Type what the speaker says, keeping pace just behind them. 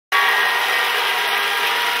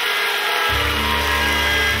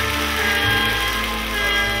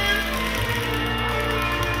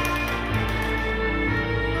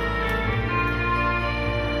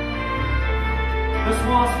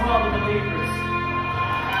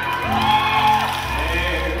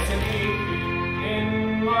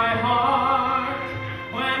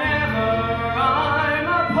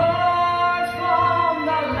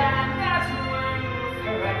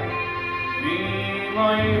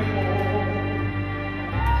home.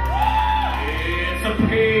 It's a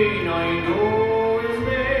pain I know is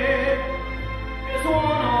there. It's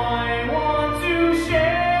one I want to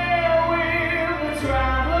share with the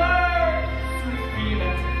travelers who feel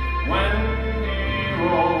it when they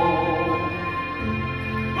roam.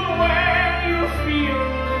 But when you feel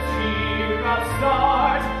the teardrops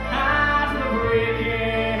start at the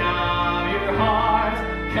breaking of your heart,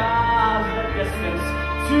 'cause the distance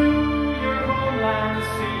to your homeland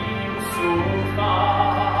seems so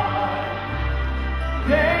far,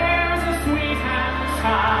 there's a sweet and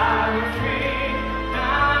sad refrain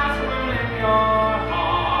that will in your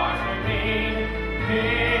heart remain.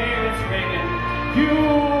 Here it's ringing,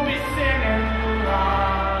 you'll be singing la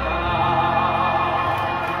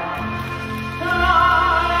la la.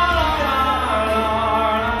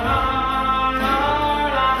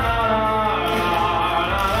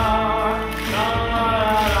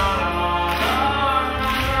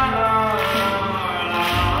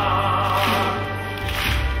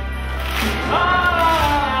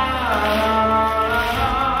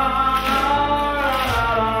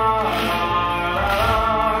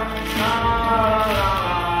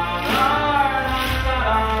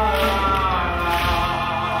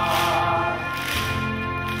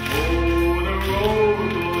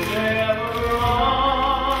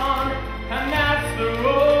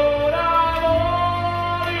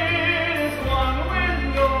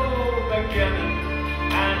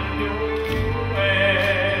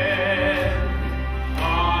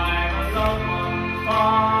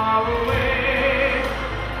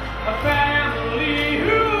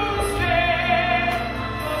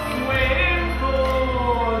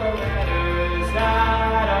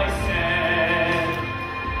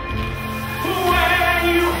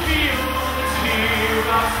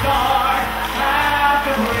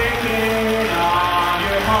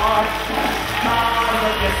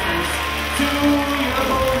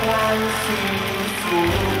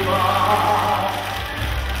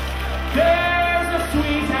 There's a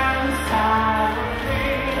sweet and sad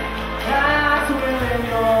thing that will in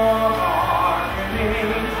your heart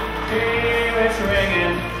remain. Here it's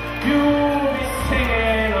ringing, you